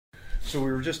So we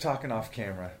were just talking off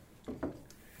camera,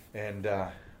 and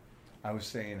I was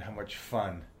saying how much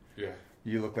fun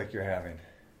you look like you're having.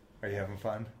 Are you having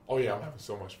fun? Oh yeah, I'm having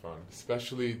so much fun.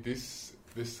 Especially this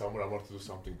summer, I wanted to do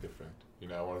something different. You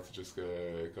know, I wanted to just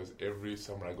because every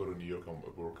summer I go to New York and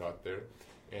work out there,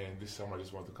 and this summer I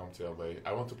just want to come to LA.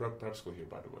 I went to prep school here,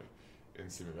 by the way, in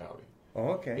Simi Valley.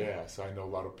 Oh, okay. Yeah, so I know a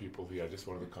lot of people here. I just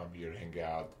wanted to come here, hang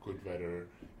out, good weather,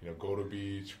 you know, go to the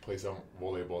beach, play some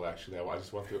volleyball. Actually, I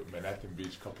just went to Manhattan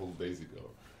Beach a couple of days ago,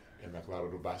 and like a lot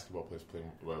of the basketball players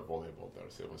playing volleyball there.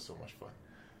 So it was so much fun.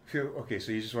 Okay,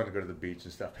 so you just want to go to the beach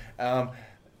and stuff.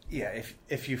 Yeah,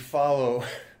 if you follow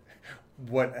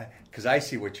because I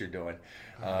see what you're doing.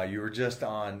 You were just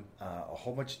on a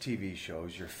whole bunch of TV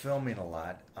shows. You're filming a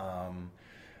lot.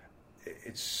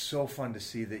 It's so fun to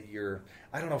see that you're.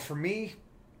 I don't know. For me,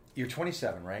 you're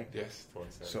 27, right? Yes,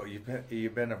 27. So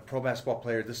you've been a pro basketball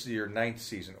player. This is your 9th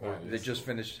season, or they yes. just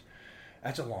finished.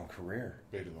 That's a long career.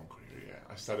 Very long career. Yeah,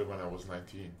 I started when I was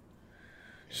 19. Yeah.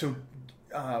 So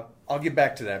I'll get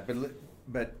back to that,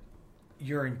 but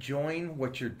you're enjoying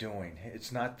what you're doing.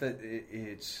 It's not that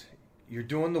it's you're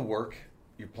doing the work.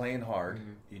 You're playing hard.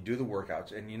 Mm-hmm. You do the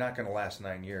workouts, and you're not going to last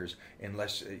 9 years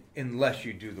unless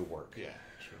you do the work. Yeah,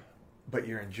 sure. But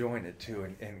you're enjoying it too,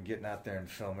 and getting out there and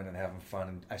filming and having fun.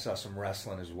 And I saw some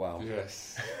wrestling as well.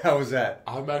 Yes. How was that?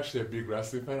 I'm actually a big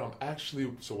wrestling fan.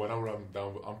 So whenever I'm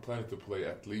done, I'm planning to play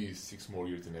at least 6 more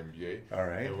years in NBA. All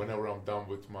right. And whenever I'm done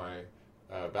with my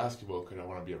basketball career, I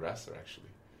want to be a wrestler actually,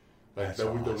 like That's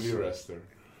WWE awesome. wrestler.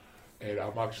 And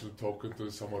I'm actually talking to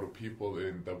some other people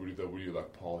in WWE,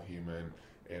 like Paul Heyman,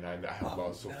 and I have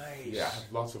lots of I have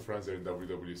lots of friends there in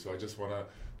WWE. So I just want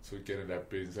to get in that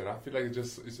business, and I feel like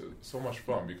it's so much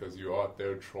fun because you're out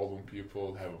there trolling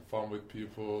people, having fun with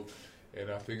people, and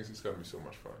I think it's going to be so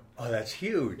much fun. Oh, that's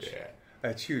huge. Yeah,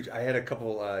 that's huge. I had a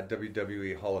couple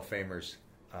WWE Hall of Famers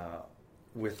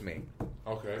with me,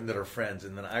 that are friends,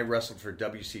 and then I wrestled for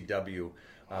WCW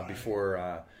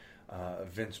before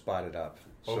Vince bought it up.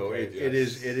 So it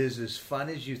is as fun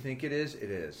as you think it is. It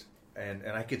is, and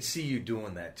I could see you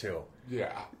doing that too.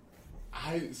 Yeah,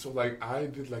 I did some kind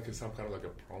of like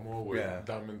a promo with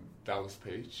Diamond Dallas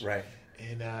Page, right?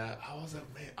 And I was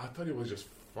like, man, I thought it was just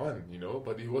fun, you know,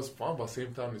 but it was fun. But at the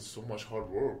same time, it's so much hard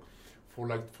work. For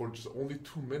just only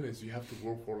 2 minutes, you have to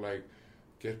work for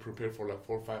get prepared for 4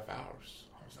 or 5 hours.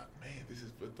 I was like, man, this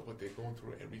is what they're going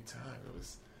through every time. It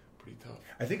was pretty tough.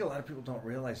 I think a lot of people don't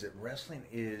realize that wrestling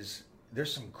is.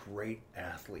 There's some great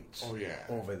athletes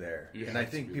over there, and I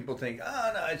think people think,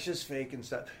 oh no, it's just fake and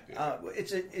stuff. Yeah.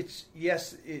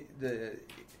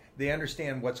 They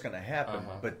understand what's going to happen,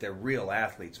 but they're real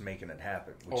athletes making it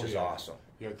happen, which is awesome.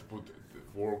 You have to put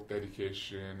work,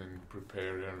 dedication, and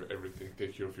prepare and everything.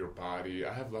 Take care of your body.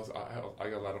 I got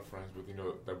a lot of friends with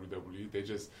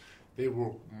WWE. They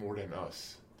work more than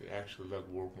us. They actually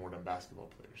work more than basketball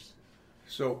players.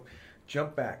 So,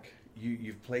 jump back.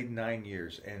 You've played 9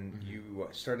 years, and you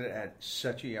started at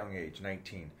such a young age,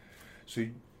 19. So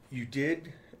you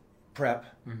did prep.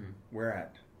 Mm-hmm. Where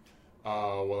at?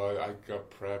 Well, I got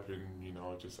prep in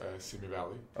just Simi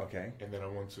Valley. Okay. And then I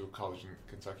went to college in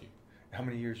Kentucky. How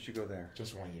many years did you go there?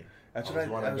 Just 1 year. That's what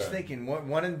I was thinking.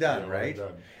 One and done, right? One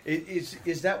and done.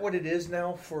 Is that what it is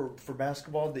now for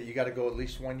basketball, that you got to go at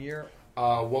least 1 year?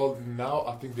 Well, now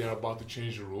I think they're about to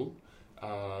change the rule.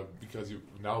 Because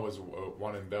now it's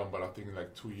one and done, but I think in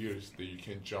 2 years that you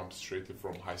can jump straight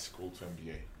from high school to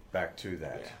NBA. Back to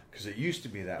that, because it used to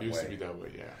be that way. It used to be that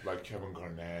way, yeah. Like Kevin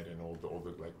Garnett and all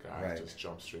the guys just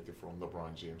jumped straight from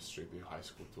LeBron James straight to high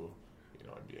school to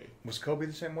NBA. Was Kobe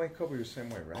the same way? Kobe was the same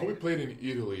way, right? Kobe played in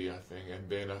Italy, I think, and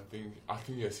then I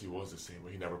think yes, he was the same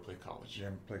way. He never played college. He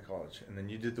never played college, and then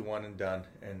you did the one and done,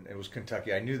 and it was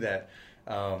Kentucky. I knew that.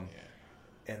 And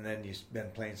then you've been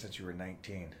playing since you were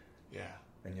 19. Yeah.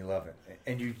 And you love it.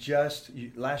 And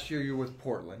last year you were with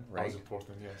Portland, right? I was with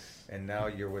Portland, yes. And now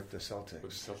you're with the Celtics.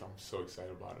 I'm so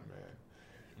excited about it, man.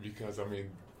 Because, the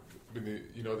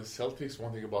Celtics,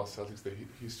 one thing about Celtics, the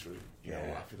history. You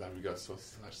know, I feel like we got so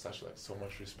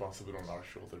much responsibility on our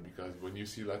shoulder, because when you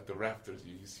see, the Raptors,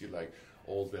 you see,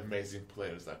 all the amazing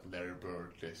players, like Larry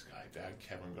Bird, this guy, that,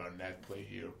 Kevin Garnett play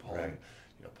here,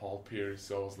 Paul Pierce.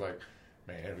 So I was like,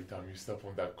 man, every time you step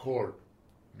on that court,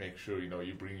 make sure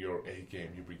you bring your A game.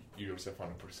 You bring yourself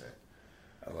 100%.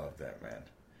 I love that, man.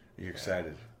 Are you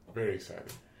excited? Very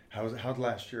excited. How'd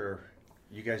last year?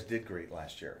 You guys did great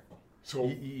last year. So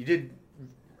you did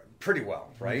pretty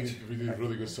well, right? We did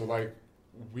really good. So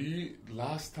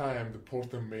last time the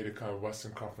Portland made a kind of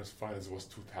Western Conference Finals was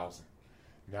 2000.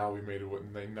 Now we made it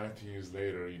 19 years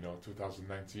later.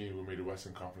 2019 we made the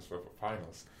Western Conference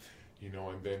Finals.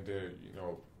 and then the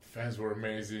fans were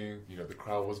amazing. The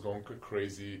crowd was going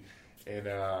crazy, and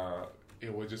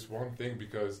it was just one thing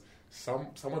because some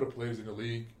of the players in the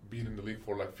league, being in the league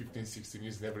for like 15, 16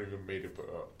 years, never even made the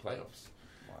playoffs.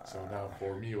 Wow. So now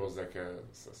for me, it was like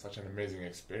such an amazing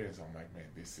experience. I'm like, man,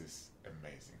 this is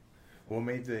amazing. What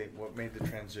made the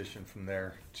transition from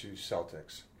there to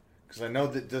Celtics? Because I know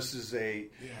that this is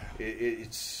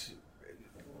it's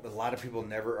a lot of people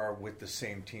never are with the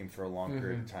same team for a long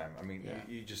period of time. I mean,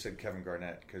 you just said Kevin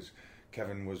Garnett because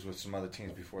Kevin was with some other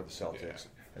teams before the Celtics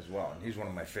as well, and he's one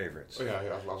of my favorites. Oh,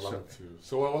 I love him too.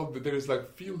 So there's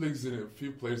like few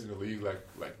players in the league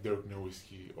like Dirk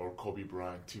Nowitzki or Kobe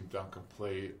Bryant, Tim Duncan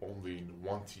play only in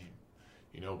one team.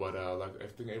 But like I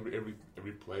think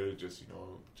every player just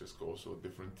goes to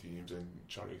different teams and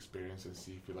try to experience and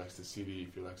see if he likes the city,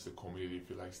 if he likes the community, if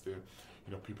he likes the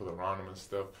people around him and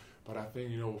stuff. But I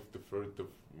think the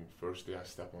first day I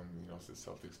stepped on the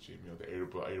Celtics gym,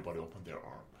 everybody opened their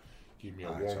arm, give me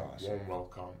a warm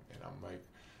welcome, and I'm like,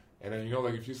 and then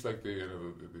like if it's like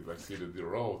like see the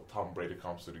row, Tom Brady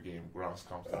comes to the game, Grounds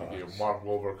comes to the game, Mark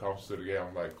Wahlberg comes to the game.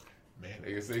 I'm like, man,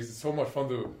 it's so much fun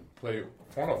to play in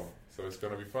front of them. So it's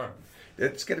going to be fun.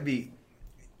 It's going to be,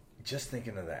 just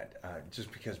thinking of that,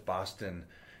 just because Boston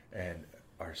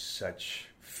are such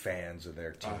fans of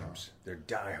their teams. They're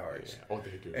diehards. Yeah. Oh,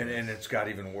 they do. And it's got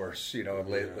even worse,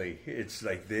 lately. It's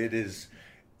like,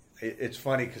 it's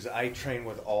funny because I train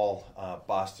with all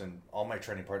Boston. All my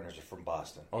training partners are from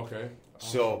Boston. Okay.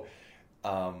 So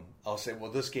I'll say,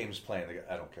 well, this game's playing. They go,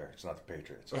 I don't care. It's not the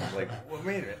Patriots. I'm like, well,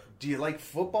 wait a minute. Do you like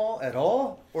football at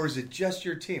all? Or is it just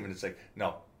your team? And it's like,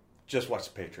 no. Just watch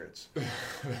the Patriots.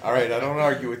 All right, I don't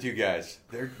argue with you guys.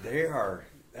 They are.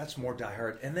 That's more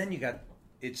diehard. And then you got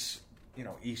East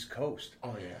Coast.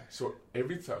 Oh yeah. So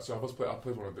every time, I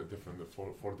played one of the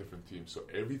four different teams. So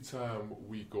every time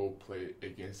we go play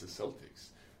against the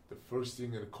Celtics, the first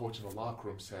thing the coach in the locker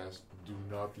room says, "Do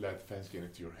not let fans get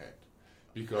into your head,"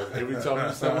 because every time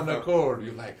you step on the court,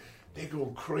 you're like, they go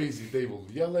crazy. They will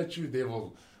yell at you. They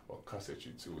will. Cuss at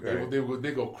you too. Right.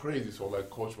 They go crazy. So like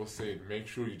coach was saying, make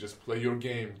sure you just play your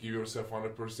game, give yourself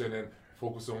 100%, and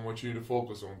focus on what you need to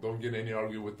focus on. Don't get any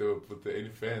argument with the any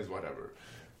fans, whatever.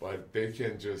 But they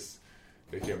can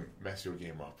mess your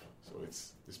game up. So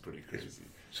it's pretty crazy.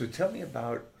 So tell me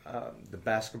about the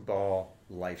basketball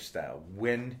lifestyle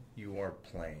when you are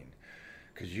playing,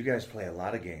 because you guys play a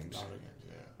lot of games.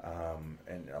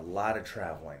 And a lot of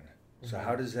traveling. So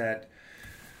how does that?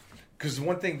 Because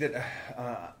one thing that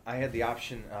I had the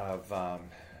option of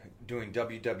doing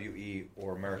WWE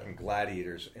or American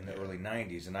Gladiators in the early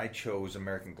 90s, and I chose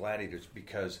American Gladiators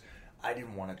because I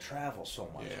didn't want to travel so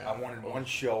much. I wanted one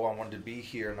show, I wanted to be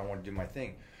here, and I wanted to do my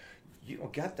thing. You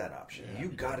don't get that option. You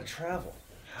got to travel.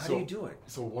 How do you do it?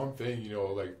 So one thing,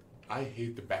 like I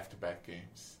hate the back-to-back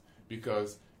games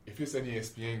because if it's an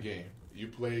ESPN game, you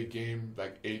play a game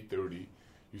like 8:30,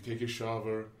 you take a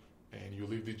shower, and you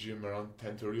leave the gym around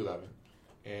 10:30, 11,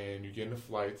 and you get in a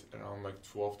flight around like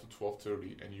 12 to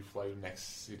 12:30, and you fly to the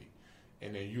next city,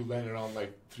 and then you land around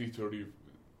like 3:30,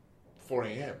 4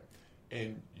 a.m.,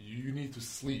 and you need to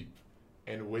sleep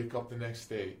and wake up the next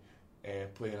day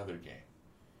and play another game.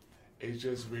 It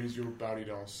just wears your body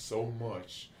down so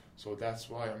much. So that's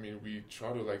why, we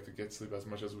try to get sleep as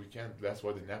much as we can. That's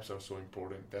why the naps are so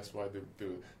important. That's why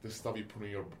the stuff you put in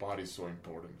your body is so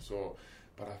important. So,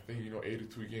 but I think,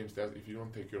 82 games, that if you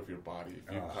don't take care of your body,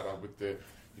 if you cut out with the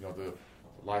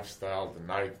lifestyle, the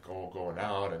night going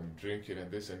out and drinking and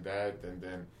this and that,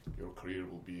 then your career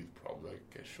will be probably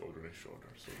get shorter and shorter.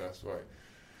 So that's why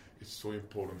it's so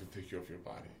important to take care of your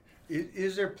body.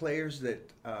 Is there players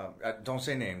that, don't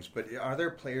say names, but are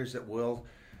there players that will,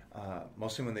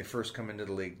 mostly when they first come into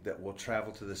the league, that will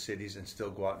travel to the cities and still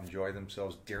go out and enjoy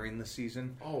themselves during the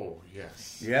season? Oh,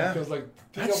 yes. Yeah? Because,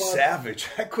 that's savage.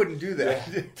 I couldn't do that.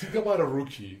 Yeah. Think about a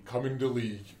rookie coming to the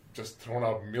league, just throwing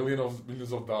out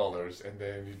millions of dollars, and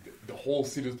then the whole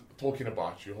city talking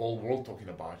about you, the whole world talking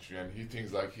about you, and he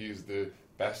thinks like he's the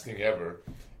best thing ever.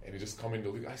 And he just come in the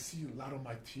league. I see a lot of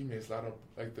my teammates, a lot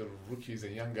of the rookies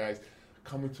and young guys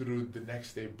coming to the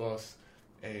next day bus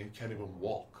and can't even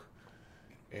walk.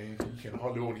 And he can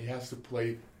hardly walk. He has to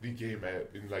play the game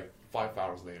in 5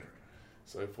 hours later.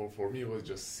 So for me, it was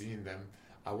just seeing them.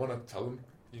 I want to tell them,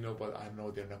 but I know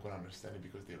they're not going to understand it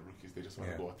because they're rookies. They just want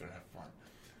to go out there and have fun.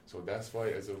 So that's why,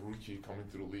 as a rookie coming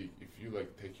to the league, if you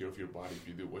take care of your body, if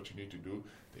you do what you need to do,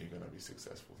 then you're going to be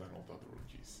successful than all the other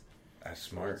rookies. That's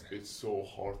smart. So it's so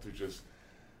hard to just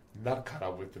not cut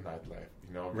out with the nightlife,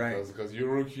 right? Because you're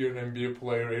a rookie, you're an NBA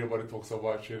player, everybody talks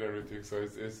about you and everything. So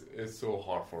it's so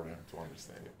hard for them to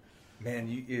understand it. Man,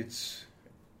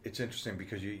 it's interesting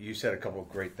because you said a couple of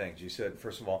great things. You said,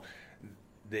 first of all,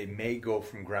 they may go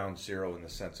from ground zero in the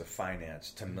sense of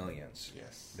finance to millions.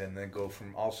 Yes. Then they go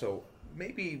from also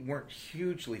maybe weren't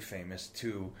hugely famous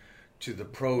to the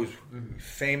pros.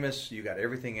 Famous, you got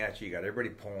everything at you, got everybody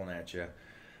pulling at you,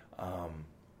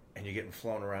 and you're getting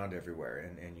flown around everywhere,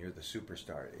 and you're the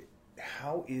superstar.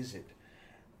 How is it?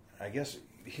 I guess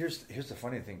here's the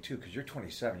funny thing too, because you're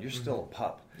 27, you're still a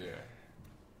pup. Yeah.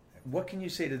 What can you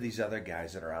say to these other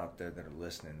guys that are out there that are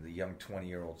listening, the young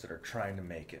 20-year-olds that are trying to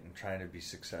make it and trying to be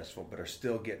successful, but are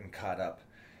still getting caught up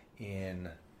in,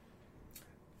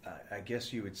 I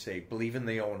guess you would say, believing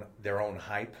their own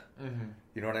hype?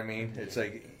 You know what I mean? It's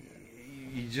like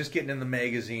you're just getting in the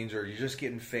magazines, or you're just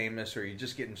getting famous, or you're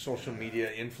just getting social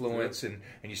media influence, and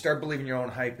you start believing your own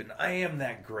hype, and I am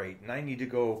that great, and I need to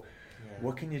go.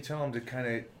 What can you tell them to kind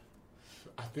of...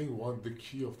 I think the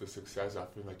key of the success, I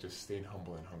feel like just staying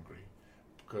humble and hungry.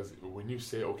 Because when you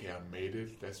say, okay, I made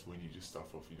it, that's when you just start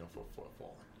for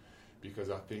falling. Because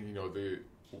I think,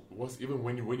 even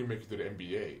when you make it to the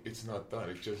NBA, it's not done.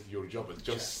 It's just your job. It's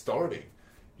just starting.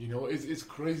 It's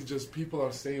crazy. Just people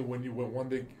are saying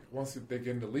once they get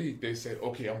in the league, they say,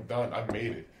 okay, I'm done. I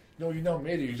made it. No, you're not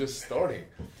made it. You're just starting.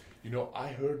 I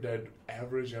heard that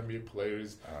average NBA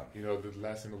players, the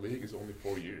last in the league is only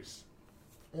 4 years.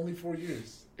 Only 4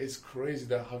 years. It's crazy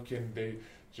that how can they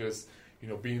just,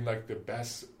 being like the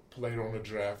best player on the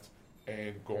draft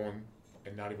and going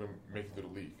and not even make it to the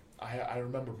league. I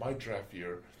remember my draft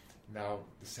year. Now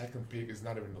the second pick is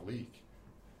not even in the league.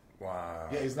 Wow.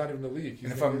 Yeah, he's not even in the league.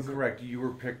 And if I'm correct, you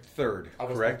were picked third. I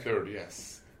was correct? picked third,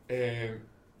 yes. And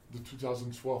the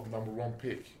 2012 number 1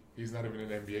 pick, he's not even in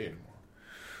the NBA anymore.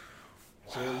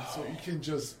 Wow. So you can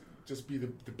just be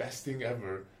the best thing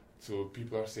ever. So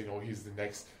people are saying, oh, he's the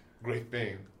next great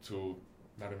thing, to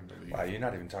not even the league. Wow, you're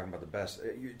not even talking about the best.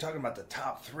 You're talking about the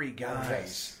top 3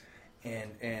 guys.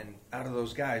 And out of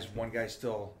those guys, one guy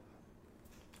still...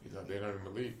 They're not in the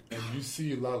league. And you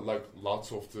see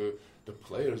lots of the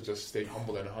players just stay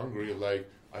humble and hungry, like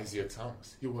Isaiah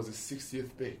Thomas. He was a 60th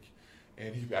pick.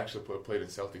 And he actually played in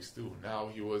Celtics too. Now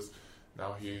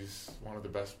he's one of the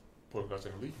best point guards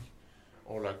in the league.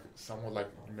 Or like someone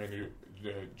like Manu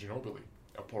Ginobili.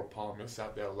 Paul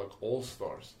Millsap, they're like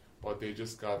all-stars, but they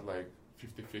just got like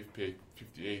 55th pick,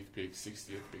 58th pick,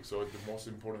 60th pick. So the most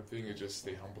important thing is just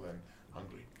stay humble and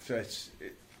hungry. So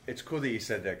it's cool that you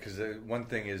said that, because one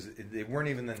thing is they weren't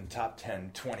even in the top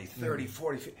 10, 20, 30,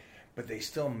 40, but they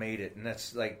still made it. And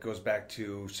that's like goes back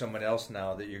to someone else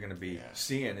now that you're going to be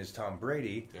seeing is Tom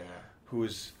Brady,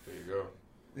 who's there you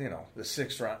go. The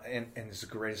 6th round, and is the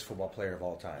greatest football player of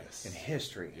all time in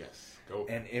history. Yes, go.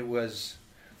 And it was...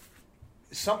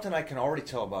 Something I can already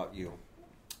tell about you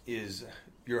is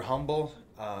you're humble,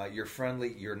 you're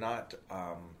friendly, you're not,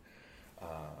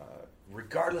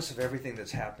 regardless of everything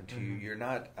that's happened to you, you're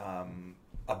not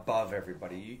above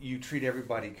everybody. You treat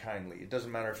everybody kindly. It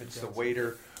doesn't matter if it's the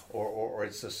waiter or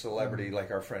it's a celebrity like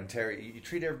our friend Terry. You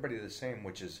treat everybody the same,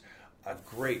 which is a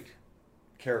great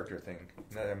character thing.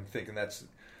 And I'm thinking that's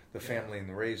the family and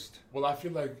the raised. Well, I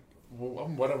feel like...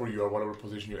 whatever you are, whatever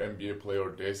position you're, NBA player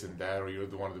or this and that, or you're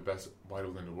one of the best wide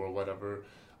in the world, whatever,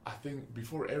 I think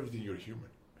before everything you're human.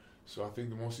 So I think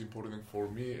the most important thing for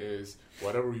me is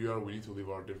whatever you are, we need to leave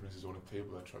our differences on the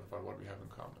table and try to find what we have in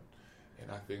common.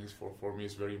 And I think for me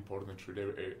it's very important to treat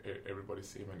everybody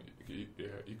same and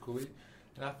equally.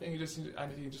 And I think I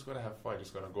think you're just going to have fun,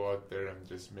 just going to go out there and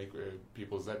just make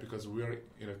people's day, because we are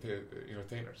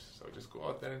entertainers. So just go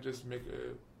out there and just make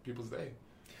people's day.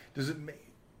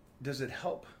 Does it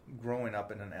help growing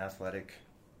up in an athletic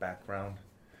background?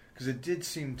 Because it did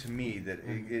seem to me that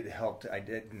it helped. I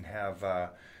didn't have...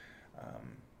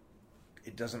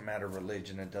 it doesn't matter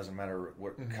religion. It doesn't matter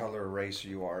what color or race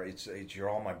you are. It's you're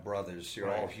all my brothers.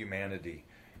 You're all humanity.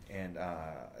 And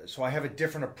so I have a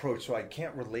different approach. So I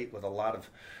can't relate with a lot of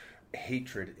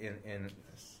hatred in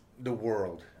the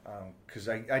world. Because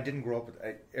I didn't grow up with...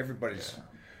 everybody's...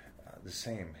 the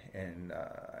same, and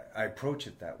I approach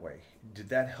it that way. Did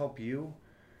that help you,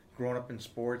 growing up in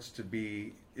sports, to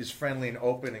be as friendly and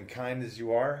open and kind as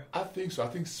you are? I think so. I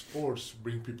think sports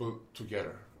bring people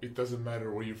together. It doesn't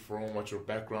matter where you're from, what your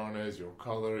background is, your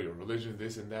color, your religion,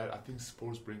 this and that. I think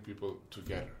sports bring people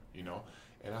together,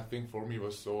 And I think for me it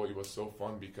was so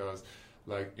fun because,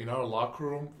 like, in our locker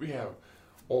room, we have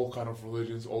all kind of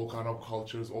religions, all kind of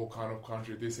cultures, all kind of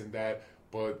country, this and that,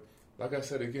 but like I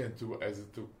said again,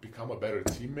 to become a better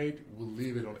teammate, we'll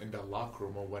leave it in the locker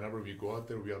room, or whenever we go out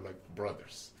there, we are like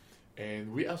brothers.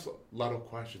 And we ask a lot of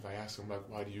questions. I ask them, like,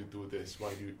 why do you do this?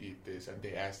 Why do you eat this? And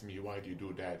they ask me, why do you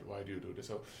do that? Why do you do this?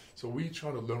 So we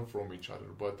try to learn from each other.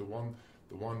 But the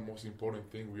the one most important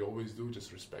thing we always do is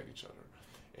just respect each other,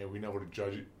 and we never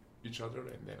judge each other.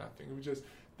 And then I think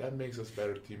that makes us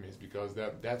better teammates, because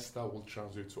that stuff will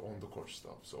translate to on the court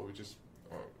stuff. So we just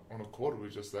on the court we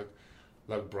just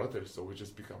like brothers. So we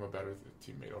just become a better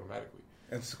teammate automatically.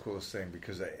 That's the coolest thing,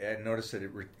 because I noticed that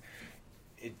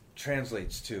it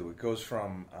translates too. It goes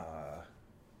from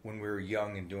when we were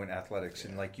young and doing athletics,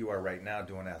 and like you are right now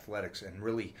doing athletics, and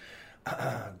really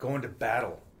going to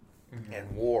battle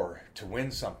and war to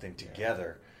win something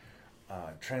together,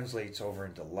 translates over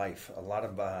into life. A lot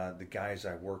of the guys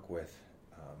I work with,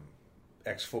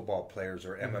 ex-football players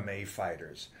or MMA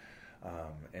fighters,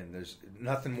 and there's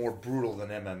nothing more brutal than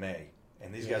MMA.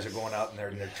 And these guys are going out and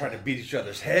they're trying to beat each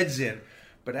other's heads in,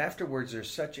 but afterwards there's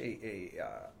such a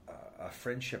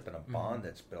friendship and a bond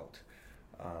that's built.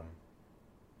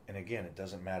 And again, it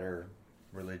doesn't matter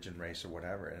religion, race, or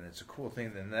whatever, and it's a cool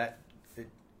thing. And that it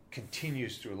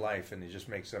continues through life, and it just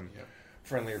makes them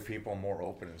friendlier people, more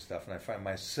open and stuff. And I find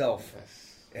myself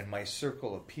and my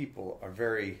circle of people are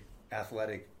very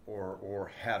athletic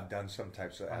or have done some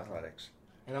types of athletics.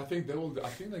 And I think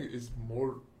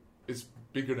it's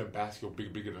bigger than basketball,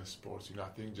 bigger than sports. I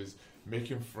think just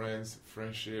making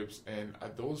friendships, and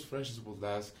those friendships will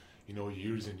last,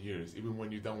 years and years. Even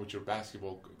when you're done with your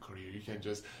basketball career, you can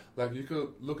just you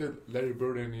could look at Larry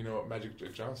Bird and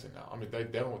Magic Johnson now. I mean,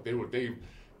 they were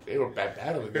battling. They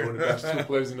were the best two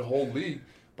players in the whole league.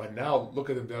 But now look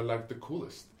at them; they're like the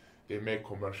coolest. They make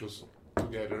commercials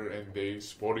together and they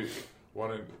support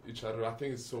each other. I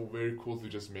think it's so very cool to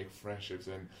just make friendships,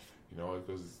 and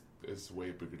because it's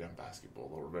way bigger than basketball,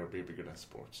 or very bigger than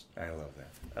sports. I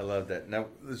love that. Now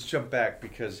let's jump back,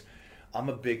 because I'm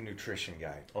a big nutrition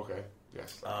guy. Okay.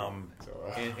 Yes.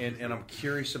 And I'm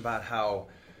curious about how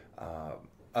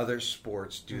other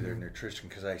sports do their nutrition,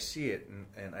 because I see it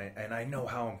and I know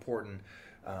how important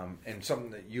and something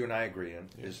that you and I agree on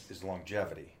is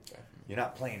longevity. Definitely. You're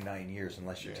not playing 9 years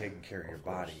unless you're taking care of your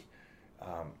body.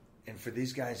 And for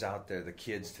these guys out there, the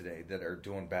kids today that are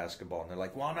doing basketball, and they're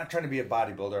like, well, I'm not trying to be a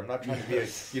bodybuilder. I'm not trying to be a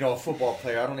football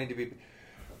player. I don't need to be.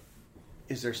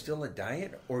 Is there still a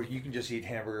diet, or you can just eat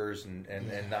hamburgers and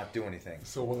not do anything?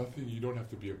 So, I think you don't have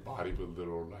to be a bodybuilder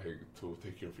or to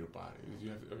take care of your body. You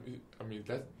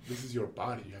have this is your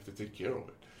body. You have to take care of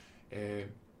it.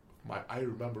 And I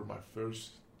remember my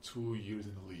first 2 years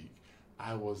in the league,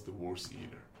 I was the worst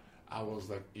eater. I was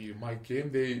eating my game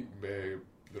day.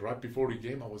 Right before the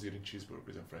game, I was eating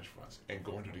cheeseburgers and French fries and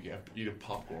going to the game, eating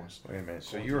popcorns. Wait a minute.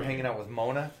 So you were hanging out with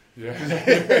Mona? Yeah.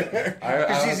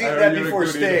 Because she's eating that before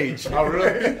stage. Oh,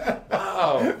 really?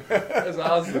 Wow. That's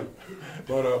awesome.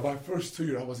 But my first 2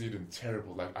 years, I was eating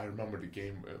terrible. I remember the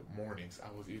game mornings. I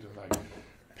was eating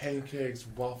pancakes,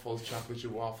 waffles, chocolate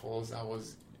chip waffles. I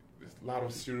was a lot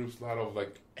of syrups, a lot of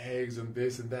eggs and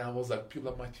this and that. I was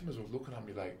people, my teammates were looking at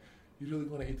me you really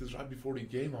want to eat this right before the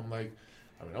game? I'm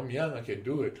I'm young, I can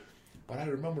do it. But I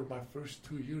remember my first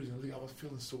 2 years in the league, I was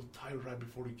feeling so tired right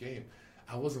before the game.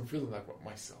 I wasn't feeling like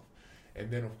myself.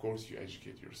 And then, of course, you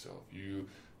educate yourself. You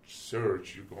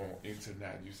search, you go on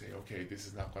internet, you say, okay, this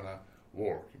is not going to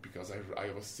work. Because I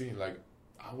was seeing,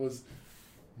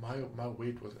 my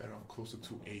weight was around close to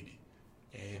 280.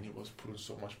 And it was putting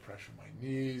so much pressure on my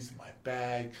knees, my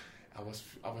back. I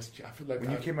feel like... When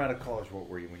you came out of college, what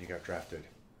were you when you got drafted?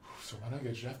 So when I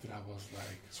got drafted, I was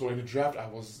so in the draft, I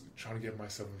was trying to get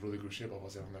myself in really good shape. I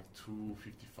was at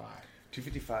 255.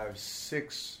 255,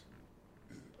 6'10",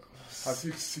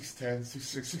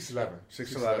 6'11".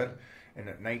 6'11", and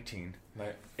at 19.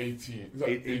 18.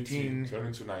 18 turning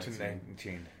into 19. To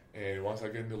 19. And once I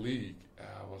get in the league,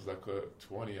 I was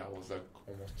 20. I was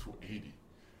almost 280.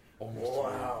 Almost.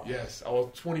 Wow. 280. Yes, I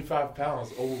was 25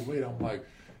 pounds overweight. I'm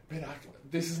man,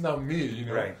 this is not me,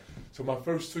 Right. So my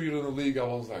first 2 years in the league, I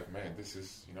was man, this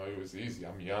is, it was easy.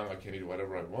 I'm young, I can eat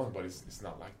whatever I want, but it's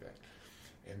not like that.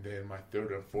 And then my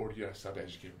third and fourth year, I started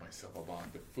educating myself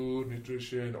about the food,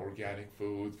 nutrition, organic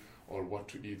food, or what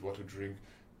to eat, what to drink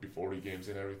before the games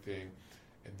and everything.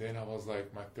 And then I was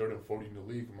my third and fourth in the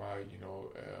league, my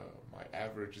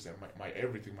averages and my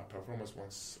everything, my performance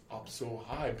went up so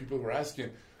high. People were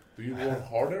asking, do you work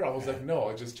harder? I was no,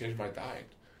 I just changed my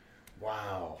diet.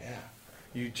 Wow. Yeah.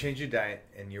 You changed your diet,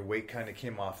 and your weight kind of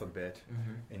came off a bit,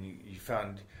 and you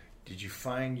found... Did you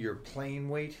find your playing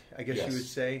weight, I guess you would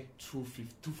say?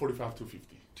 245,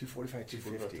 250. 245,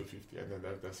 250. And then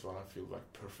that's when I feel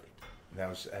perfect.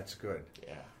 That's good.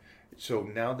 Yeah. So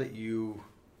now that you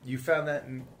found that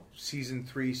in season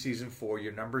 3, season 4,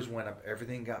 your numbers went up,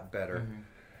 everything got better. Mm-hmm.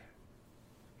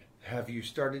 Have you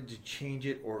started to change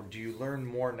it, or do you learn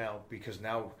more now? Because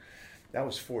now, that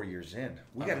was 4 years in.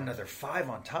 We got another 5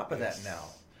 on top of that now.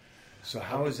 So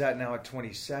how is that now at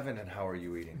 27, and how are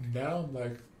you eating? Now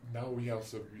we have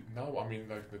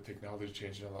the technology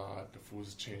changing a lot, the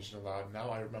food's changing a lot. Now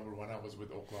I remember when I was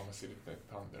with Oklahoma City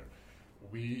Thunder,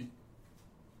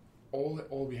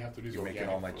 all we have to do is You're making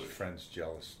organic all my food. friends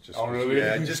jealous. Really?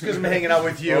 Yeah, just because I'm hanging out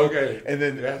with you, okay. And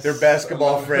then Yes. they're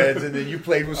basketball friends, and then you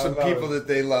played with some people that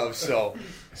they love. So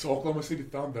Oklahoma City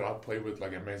Thunder, I played with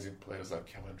like amazing players like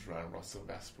Kevin Durant, Russell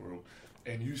Westbrook,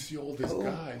 and you see all these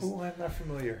guys. Oh, I'm not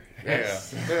familiar.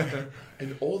 Yes.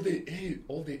 And all they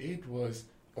ate was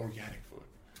organic food.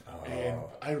 Oh. And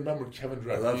I remember Kevin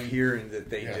Durant. I love hearing that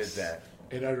they did that.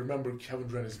 And I remember Kevin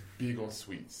Durant is big on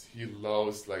sweets. He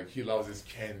loves his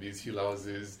candies. He loves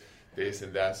his this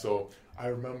and that. So I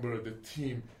remember the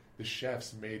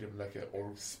chefs made him like a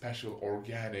special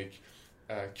organic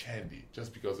candy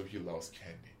just because he loves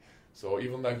candy. So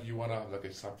even like you want to have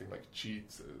like something like cheat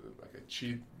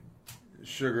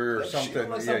sugar or something.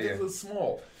 Like something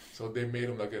small. So they made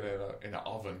him like in an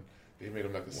oven. They made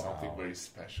him like something very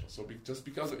special. So just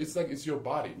because it's your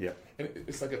body. Yeah. And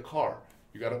it's like a car.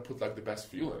 You got to put like the best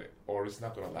fuel in it or it's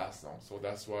not going to last long. So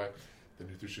that's why the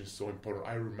nutrition is so important.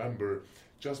 I remember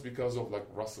just because of like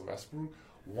Russell Westbrook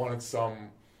wanted some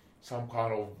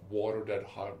kind of water that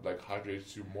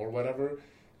hydrates you more, whatever.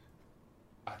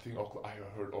 I think I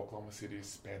heard Oklahoma City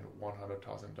spent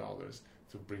 $100,000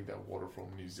 to bring that water from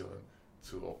New Zealand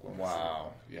to Oklahoma City.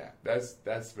 Wow. Yeah,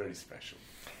 that's very special.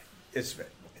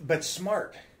 But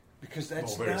smart, because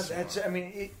that's I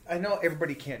mean, I know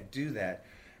everybody can't do that,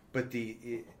 but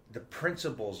the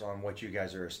principles on what you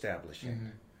guys are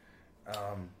establishing.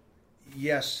 Mm-hmm.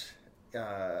 Yes,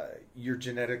 you're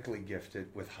genetically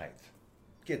gifted with height.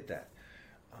 Get that.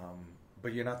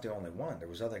 But you're not the only one. There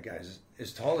was other guys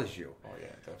as tall as you. Oh yeah,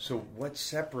 definitely. So what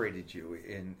separated you?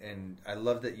 And I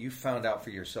love that you found out for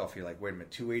yourself. You're like, wait a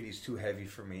minute, 280 is too heavy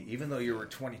for me, even though you were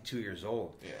 22 years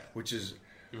old. Yeah. Which is...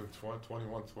 You were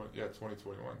 21.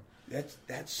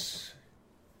 That's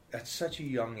such a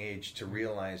young age to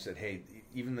realize that, hey,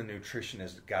 even the nutrition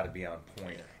has got to be on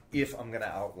point if I'm going to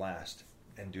outlast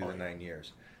and do the 9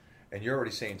 years. And you're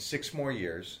already saying 6 more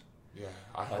years. Yeah,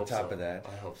 I hope on top of that.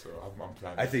 I hope so. I'm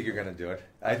planning. I think you're going to do it.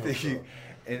 I think so.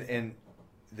 And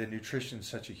the nutrition is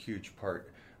such a huge part.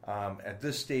 At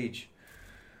this stage,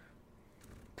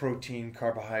 protein,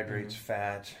 carbohydrates,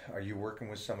 fat. Are you working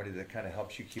with somebody that kind of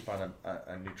helps you keep on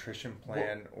a nutrition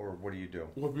plan, or what do you do?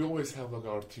 Well, we always have like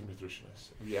our team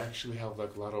nutritionists. We actually have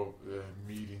like a lot of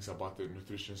meetings about the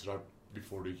nutrition right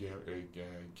before the game,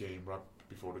 right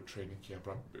before the training camp,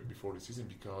 right before the season,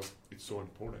 because it's so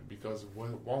important. Because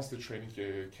once the training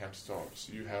camp starts,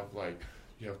 you have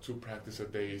 2 practice a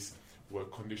days, with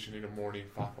condition in the morning,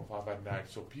 5 at night.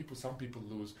 So some people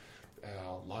lose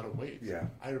a lot of weight. Yeah.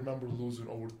 I remember losing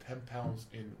over 10 pounds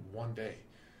in one day,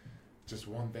 just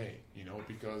one day,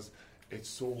 because it's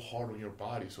so hard on your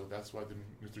body. So that's why the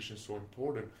nutrition is so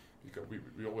important, because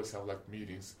we always have like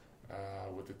meetings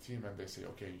with the team, and they say,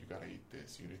 okay, you gotta eat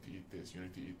this, you need to eat this, you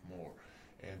need to eat more,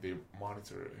 and they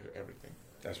monitor everything.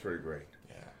 That's pretty great.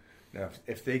 Yeah. Now,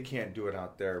 if they can't do it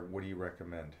out there, what do you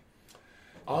recommend?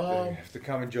 If the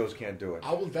common Joes can't do it,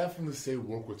 I will definitely say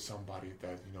work with somebody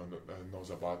that knows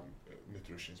about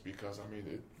nutrition, because I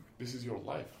mean this is your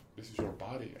life, this is your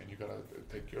body, and you gotta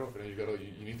take care of it, and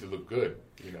you need to look good.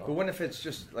 But what if it's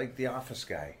just like the office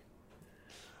guy?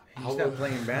 He's not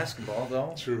playing basketball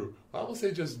though. True. I will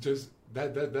say just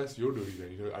that's your duty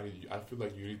then. I feel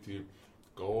like you need to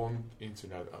go on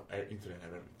internet and everything.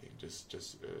 Just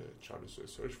try to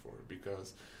search for it,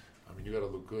 because I mean, you gotta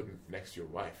look good next to your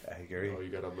wife. I agree. You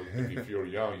gotta look good. If you're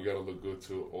young, you gotta look good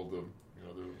to all the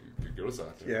the girls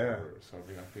out there. Yeah. So I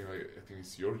mean, I think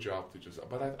it's your job to just.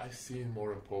 But I see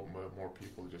more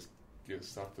people just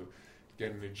start to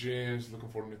get in the gyms, looking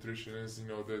for nutritionists.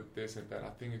 This and that. I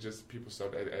think it's just people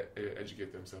start to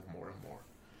educate themselves more and more.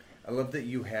 I love that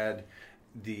you had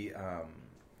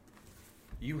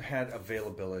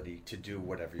availability to do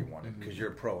whatever you wanted, because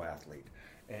you're a pro athlete.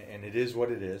 And it is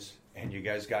what it is, and you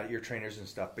guys got your trainers and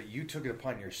stuff, but you took it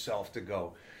upon yourself to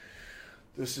go,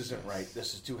 this isn't right,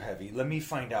 this is too heavy, let me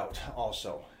find out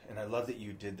also. And I love that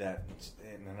you did that,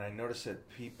 and I noticed that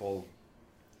people,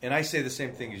 and I say the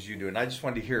same thing as you do, and I just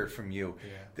wanted to hear it from you,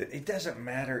 that it doesn't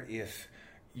matter if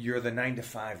you're the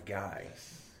 9-to-5 guy.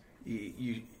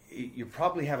 You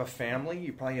probably have a family,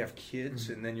 you probably have kids,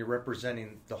 and then you're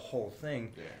representing the whole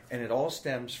thing, and it all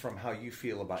stems from how you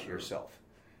feel about yourself.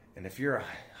 And if you're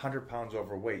 100 pounds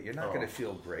overweight, you're not going to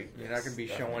feel great. You're not going to be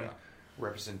showing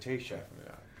representation.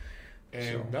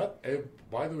 And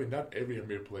by the way, not every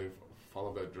NBA player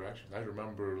follow that direction. I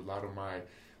remember a lot of my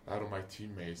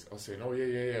teammates are saying, "Oh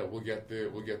yeah, we'll get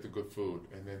the good food,"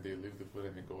 and then they leave the food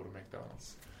and they go to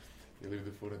McDonald's. They leave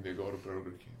the food and they go to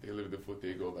Burger King. They leave the food,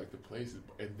 they go like the places,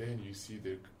 and then you see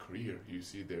their career, you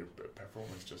see their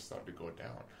performance just start to go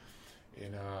down,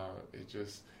 and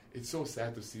it's so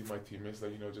sad to see my teammates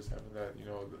like just having that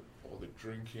all the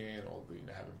drinking, all the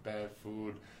having bad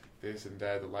food, this and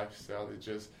that, the lifestyle. It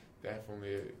just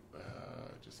definitely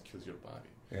just kills your body.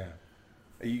 Yeah.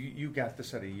 You got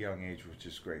this at a young age, which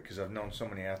is great, because I've known so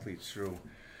many athletes through.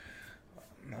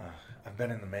 I've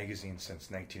been in the magazine since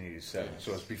 1987, yes.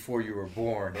 So it's before you were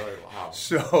born. Right, wow.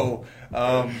 So,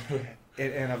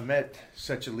 and I've met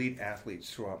such elite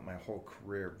athletes throughout my whole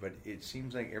career, but it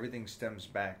seems like everything stems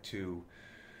back to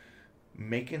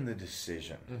making the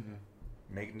decision. Mm-hmm.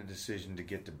 Making the decision to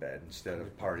get to bed instead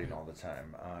of partying all the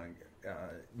time.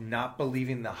 Not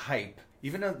believing the hype,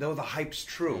 even though the hype's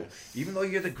true, yes. Even though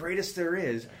you're the greatest there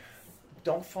is,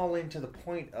 don't fall into the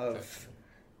point of,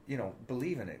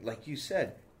 believing it. Like you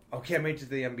said, okay, I made it to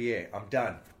the NBA. I'm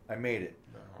done. I made it.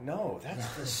 No,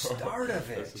 that's the start of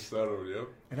it. That's the start of it, yep.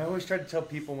 And I always try to tell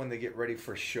people when they get ready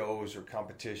for shows or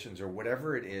competitions or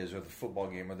whatever it is, or the football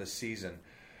game or the season,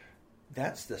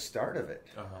 that's the start of it.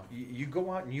 Uh-huh. You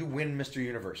go out and you win Mr.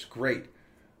 Universe. Great.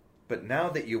 But now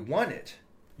that you won it,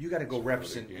 you got to go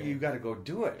represent. You got to go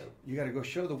do it. Yep. You got to go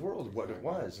show the world what it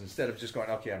was instead of just going,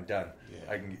 okay, I'm done.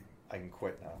 Yeah. I can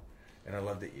quit now. And I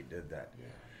love that you did that. Yeah.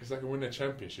 It's like winning a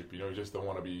championship. You just don't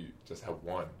want to just have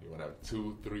one. You want to have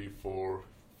 2, 3, 4,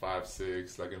 5,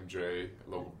 6, like MJ,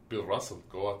 like Bill Russell.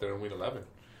 Go out there and win 11.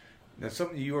 Now,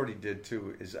 something you already did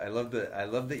too is I love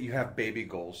that you have baby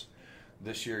goals.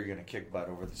 This year you're going to kick butt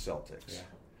over the Celtics. Yeah.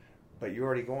 But you're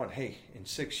already going, hey, in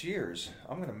 6 years,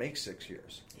 I'm going to make 6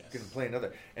 years. Yes. I'm going to play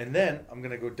another. And then I'm going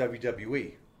to go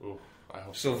WWE. Ooh, I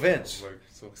hope so. Vince. I'm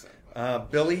so excited.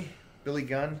 Billy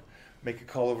Gunn, make a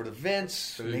call over to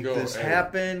Vince. Make this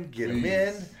happen. Get him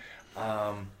in.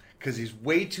 Because he's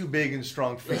way too big and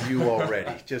strong for you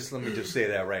already. Let me just say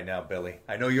that right now, Billy.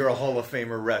 I know you're a Hall of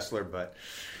Famer wrestler, but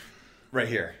right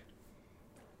here.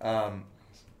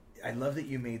 I love that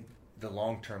you made the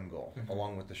long-term goal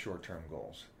along with the short-term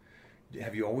goals.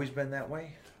 Have you always been that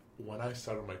way? When I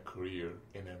started my career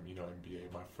in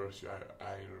NBA, my first year,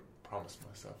 I promised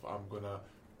myself I'm gonna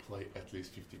play at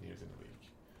least 15 years in the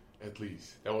league. At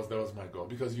least that was my goal,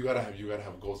 because you gotta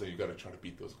have goals and you gotta try to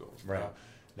beat those goals. Right.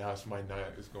 Now it's going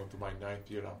to my 9th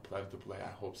year. I'm planning to play, I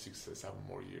hope, 6 or 7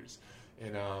 more years.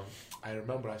 And I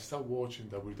remember I started watching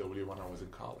WWE when I was in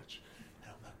college,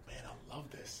 and I'm like, man, I love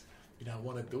this. I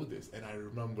want to do this. And I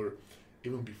remember,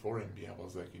 even before NBA, I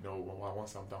was like,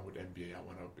 once I'm done with NBA, I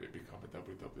want to become a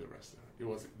WWE wrestler.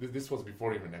 This was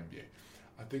before even NBA.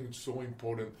 I think it's so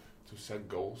important to set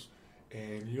goals.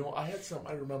 And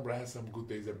I remember I had some good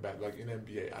days and bad. Like in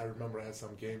NBA, I remember I had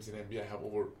some games in NBA I have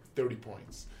over 30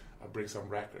 points. I break some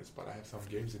records, but I have some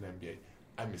games in NBA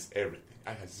I miss everything.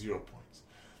 I had 0 points.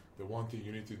 The one thing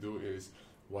you need to do is,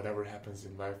 whatever happens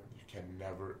in life, you can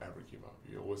never ever give up.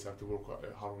 You always have to work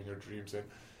hard on your dreams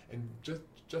and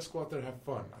just go out there and have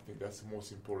fun. I think that's the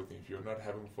most important thing. If you're not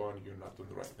having fun, you're not doing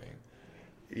the right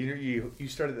thing. You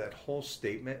started that whole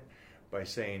statement by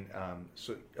saying,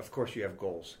 so of course you have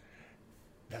goals.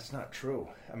 That's not true.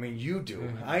 I mean, you do.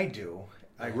 Mm-hmm. I do.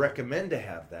 I recommend to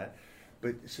have that.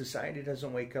 But society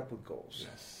doesn't wake up with goals.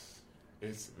 Yes.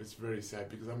 It's very sad,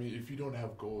 because, if you don't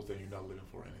have goals, then you're not living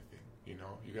for anything.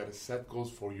 You got to set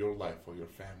goals for your life, for your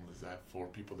families, for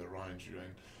people around you.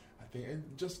 And I think, and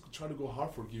just try to go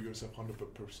hard for give yourself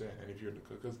 100%. And if you're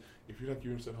not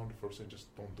giving yourself 100%,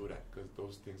 just don't do that, because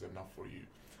those things are not for you.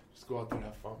 Just go out there and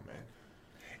have fun, man.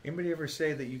 Anybody ever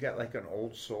say that you got like an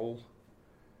old soul?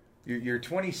 You're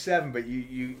 27, but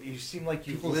you seem like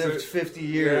you've lived 50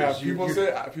 years.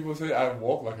 Yeah, people say I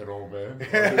walk like an old man.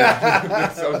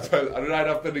 Sometimes right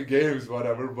after the games,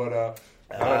 whatever. But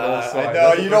I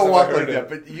know you don't walk like that.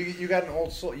 But you got an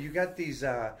old soul. You got these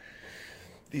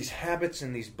habits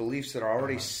and these beliefs that are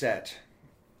already set,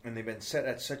 and they've been set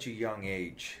at such a young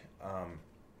age.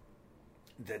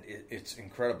 That it's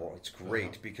incredible. It's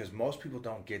great because most people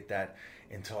don't get that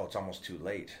until it's almost too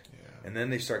late. Yeah. And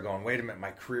then they start going, wait a minute, my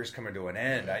career's coming to an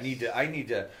end. Yes. I need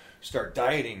to start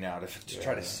dieting now to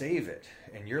try to save it.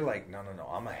 And you're like, no,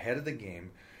 I'm ahead of the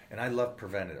game, and I love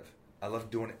preventative. I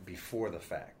love doing it before the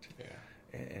fact.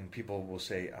 Yeah. And people will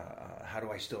say, how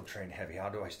do I still train heavy? How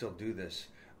do I still do this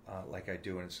like I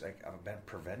do? And it's like, I've been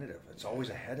preventative. It's always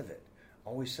ahead of it.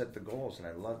 Always set the goals, and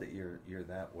I love that you're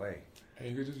that way.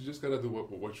 And you just gotta do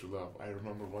what you love. I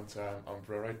remember one time I'm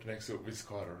right next to Vince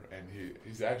Carter, and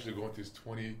he's actually going to his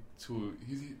 22.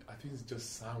 I think he's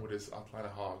just signed with his Atlanta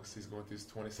Hawks. He's going to his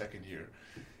 22nd year,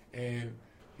 and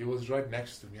he was right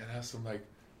next to me. And I asked him, like,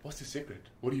 "What's the secret?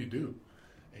 What do you do?"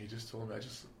 And he just told me,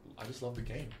 "I just love the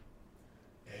game."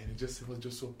 And he was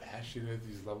just so passionate.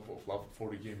 His love for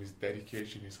the game, his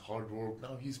dedication, his hard work.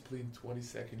 Now he's playing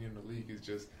 22nd year in the league.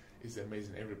 It's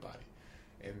amazing, everybody.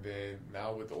 And then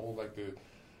now with all like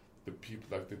the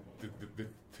people, like the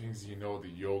things, you know, the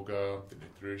yoga, the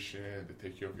nutrition, the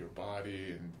take care of your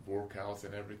body and workouts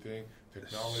and everything,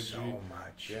 technology. So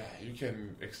much. Yeah, you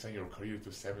can extend your career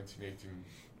to 17, 18,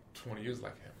 20 years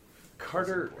like him.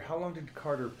 Carter, how long did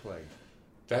Carter play?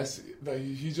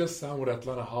 He just signed with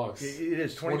Atlanta Hawks. It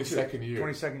is 22nd year.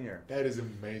 22nd year. That is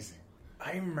amazing.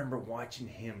 I remember watching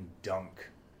him dunk.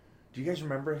 Do you guys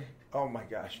remember? Oh my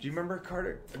gosh! Do you remember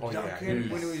Carter dunking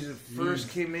when he first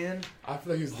came in? I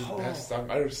feel like he's the best.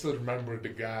 I still remember the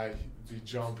guy. He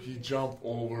jumped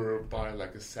over by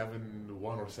like a 7'1"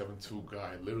 or 7'2"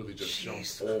 guy. Literally just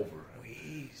jumped over.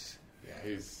 Please. Yeah,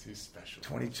 he's special.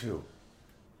 22.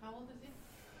 How old is he?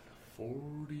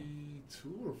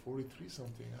 42 or 43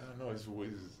 something. I don't know.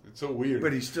 It's so weird.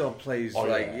 But he still plays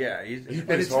he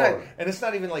plays hard. And it's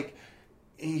not even like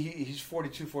he's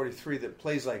 42, 43 that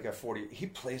plays like a 40. He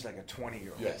plays like a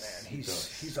 20-year-old man.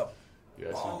 He's a baller. He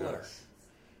does.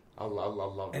 I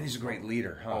love him. And he's a great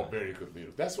leader, huh? Oh, very good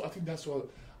leader.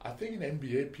 I think in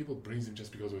NBA people brings him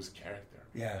just because of his character.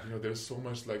 Yeah. You know, there's so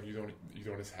much like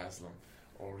Udonis Haslem.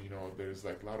 Or, you know, there's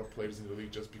like a lot of players in the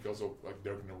league just because of like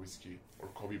Dirk Nowitzki or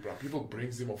Kobe Bryant. People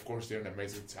brings him, of course, they're an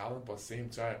amazing talent, but at the same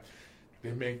time,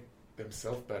 they make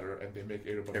themselves better and they make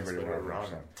everybody else better around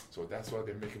him. So that's why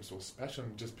they make him so special.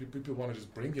 And just people want to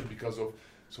just bring him because of,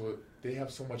 so they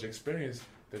have so much experience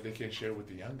that they can share with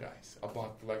the young guys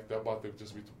about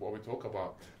what we talk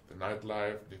about, the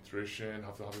nightlife, nutrition,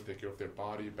 how to take care of their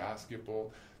body,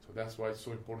 basketball. So that's why it's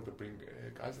so important to bring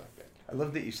guys like that. I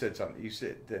love that you said something. You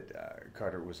said that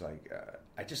Carter was like,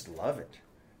 I just love it.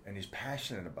 And he's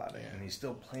passionate about it. Yeah. And he's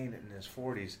still playing it in his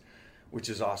 40s, which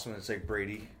is awesome. It's like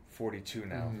Brady, 42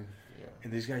 now. Mm-hmm. Yeah.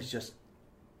 And these guys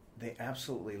they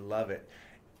absolutely love it.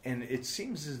 And it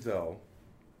seems as though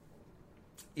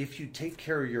if you take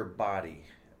care of your body,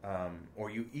 or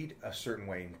you eat a certain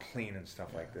way and clean and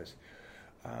stuff like this,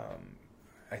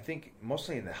 I think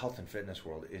mostly in the health and fitness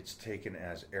world, it's taken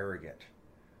as arrogant.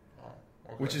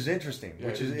 Okay. Which is interesting. Yeah,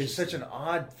 which is such an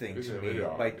odd thing to me.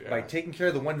 By taking care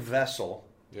of the one vessel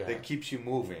that keeps you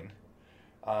moving,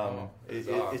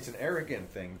 it's an arrogant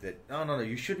thing that no,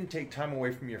 you shouldn't take time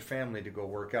away from your family to go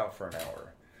work out for an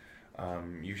hour.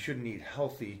 You shouldn't eat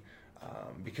healthy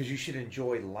because you should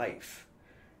enjoy life.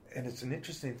 And it's an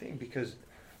interesting thing because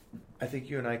I think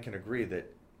you and I can agree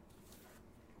that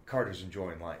Carter's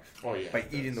enjoying life by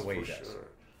eating the way he does,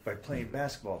 by playing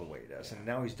basketball the way he does, and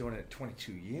now he's doing it at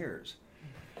 22 years.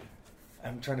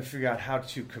 I'm trying to figure out how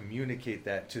to communicate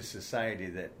that to society,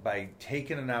 that by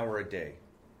taking an hour a day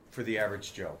for the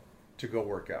average Joe to go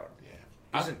work out.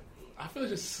 Yeah. I feel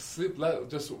like just sleep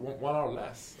just 1 hour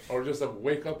less, or just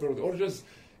wake up early, or just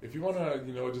if you want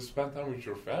to, just spend time with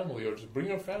your family, or just bring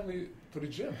your family to the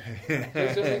gym.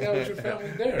 just hang out with your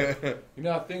family there.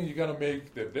 I think you're gonna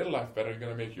make their life better. You're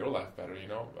gonna make your life better. You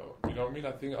know what I mean?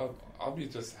 I think I'll be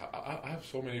just. I have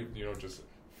so many, just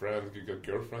friends,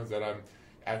 girlfriends that I'm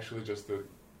actually just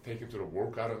taking to the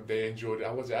workout and they enjoyed it.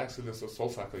 I was actually in a soul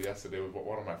cycle yesterday with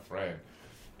one of my friends,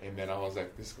 and then I was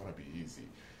like, this is gonna be easy.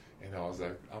 And I was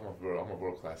like, I'm a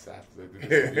world-class athlete.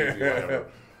 This is easy,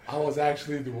 whatever. I was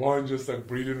actually the one just like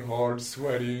breathing hard,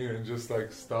 sweating, and just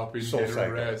like stopping, getting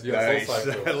rest. Yeah, nice. Soul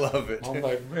cycle. I love it. I'm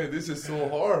like, man, this is so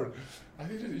hard. I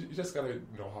think you just gotta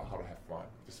know how to have fun.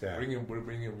 Just bring him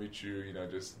with you.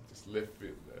 Just lift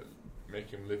it, make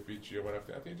him lift with you.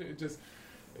 Whatever. I think it's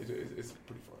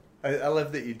pretty fun. I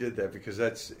love that you did that because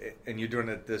and you're doing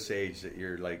it at this age that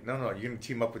you're like, no, you're gonna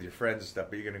team up with your friends and stuff,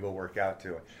 but you're gonna go work out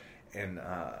too. And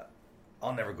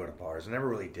I'll never go to bars. I never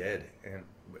really did.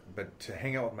 But to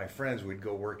hang out with my friends, we'd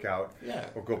go work out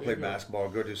or go play basketball or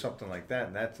go do something like that.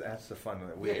 And that's the fun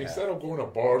that we have. Instead of going to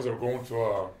bars or going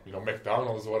to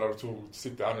McDonald's or whatever to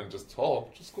sit down and just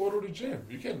talk, just go to the gym.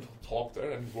 You can talk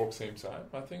there and work same time.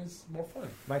 I think it's more fun.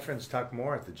 My friends talk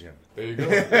more at the gym. There you go.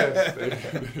 Yes,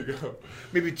 there you go.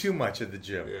 Maybe too much at the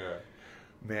gym. Yeah.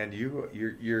 Man,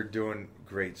 you're doing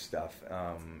great stuff.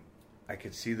 I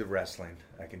could see the wrestling.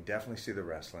 I can definitely see the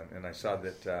wrestling. And I saw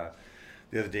that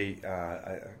the other day,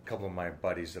 a couple of my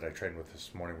buddies that I trained with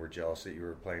this morning were jealous that you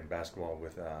were playing basketball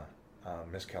with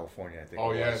Miss California, I think.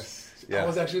 Oh, yes. Yeah. I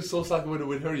was actually so psyched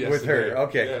with her yesterday. With her,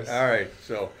 okay. Yes. All right.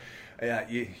 So,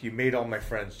 you made all my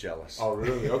friends jealous. Oh,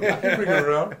 really? Okay, I can bring her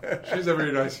around. She's a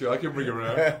very nice girl. I can bring her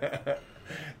around.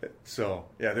 So,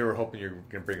 they were hoping you were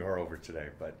going to bring her over today.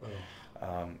 But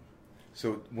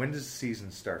so when does the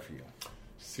season start for you?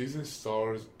 Season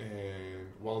starts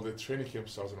the training camp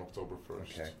starts on October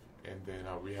 1st. Okay. And then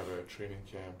we have a training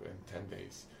camp in 10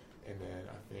 days. and then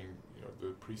I think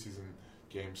the preseason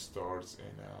game starts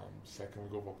in second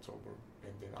week of October,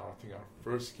 and then I think our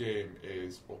first game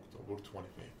is October 25th.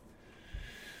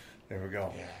 There we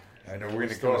go. Yeah. I know we're going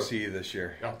to come to see you this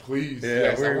year. Yeah, please.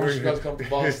 Yeah, I want you guys to come to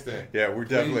Boston. Yeah, we're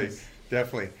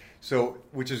definitely. So,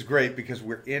 which is great because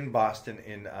we're in Boston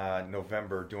in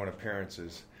November doing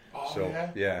appearances. Oh,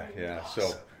 so, yeah? Awesome.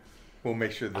 So, we'll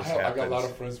make sure this happens. I got a lot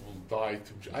of friends who will die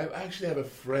to. I actually have a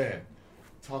friend,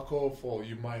 Taco Fall.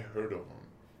 You might heard of him.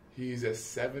 He's a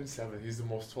 7'7". He's the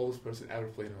most tallest person ever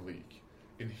played in the league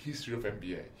in history of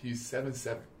NBA. He's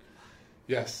 7'7".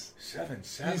 Yes.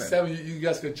 7'7". He's 7. You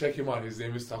guys can check him out. His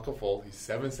name is Taco Fall. He's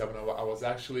 7'7". I was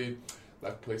actually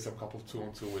play some couple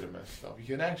 2-on-2 with him and stuff. He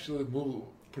can actually move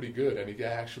pretty good, and he can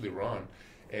actually run.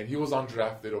 And he was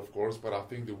undrafted, of course, but I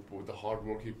think the hard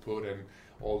work he put and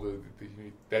all he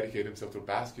dedicated himself to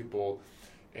basketball,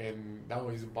 and now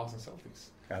he's in Boston Celtics.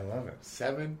 I love it.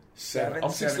 7'7". I'm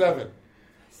 6'11".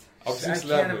 I'm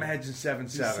 6'11". I can't imagine 7'7".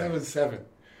 He's 7'7".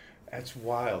 That's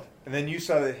wild. And then you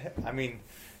saw that. I mean,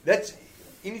 that's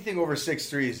anything over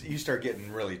 6'3", you start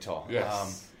getting really tall.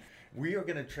 Yes. We are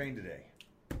going to train today.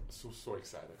 So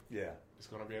excited. Yeah. It's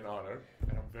going to be an honor,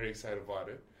 and I'm very excited about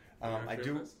it. I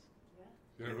do.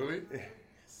 Yeah. Really?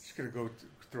 She's going to go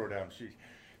throw down.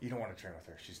 You don't want to train with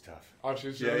her. She's tough. Oh,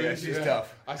 she's she's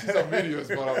tough. I see some videos,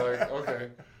 but I'm like, okay.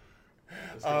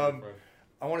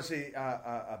 I want to say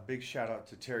a big shout out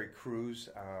to Terry Crews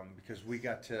because we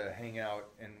got to hang out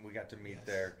and we got to meet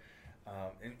there.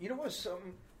 And you know what?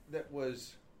 Something that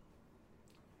was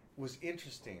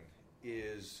interesting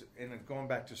is, and going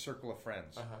back to Circle of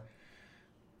Friends,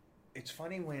 it's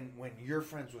funny when you're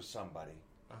friends with somebody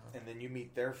and then you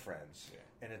meet their friends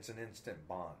and it's an instant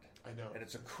bond. I know. And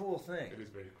it's a cool thing. It is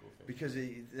a very cool thing. Because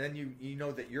then you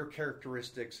know that your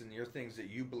characteristics and your things that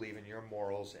you believe in, your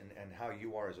morals and how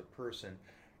you are as a person,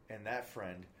 and that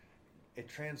friend, it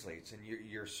translates. And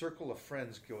your circle of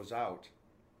friends goes out,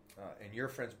 and your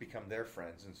friends become their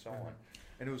friends, and so on.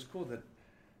 And it was cool that...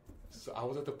 So I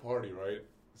was at the party, right?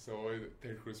 So at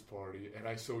the Chris party, and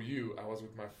I saw you. I was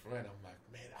with my friend. I'm like,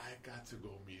 man, I got to go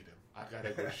meet him. I got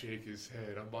to go shake his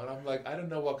head. I'm like, I don't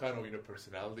know what kind of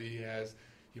personality he has.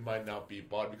 He might not be,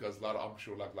 but because I'm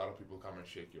sure a lot of people come and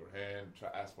shake your hand, try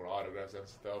ask for autographs and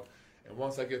stuff. And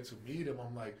once I get to meet him,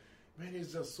 I'm like, man,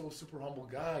 he's just so super humble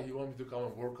guy. You want me to come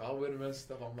and work out with him and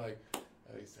stuff? I'm like,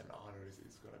 it's an honor.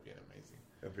 It's going to be amazing.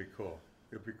 It'd be cool.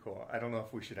 It'd be cool. I don't know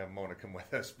if we should have Mona come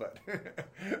with us, but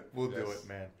we'll do it,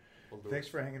 man. Thanks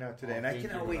for hanging out today. And I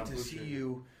cannot wait to see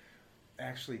you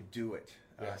actually do it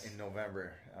in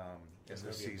November in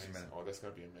the season. Oh, that's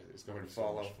going to be amazing. It's going to be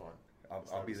so much fun.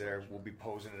 I'll be there. We'll be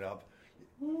posing it up.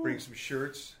 Bring some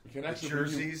shirts, we can actually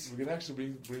jerseys. We can actually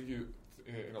bring you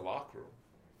in a locker room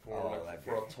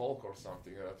for a talk or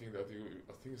something. And I think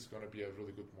it's going to be a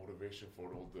really good motivation for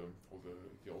all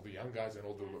the young guys and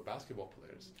all the basketball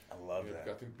players. I love that.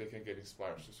 I think they can get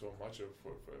inspired so much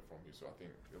from you. So I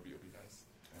think it'll be nice.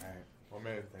 All right. Well,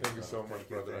 man, thank you so much,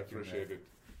 brother. I appreciate it.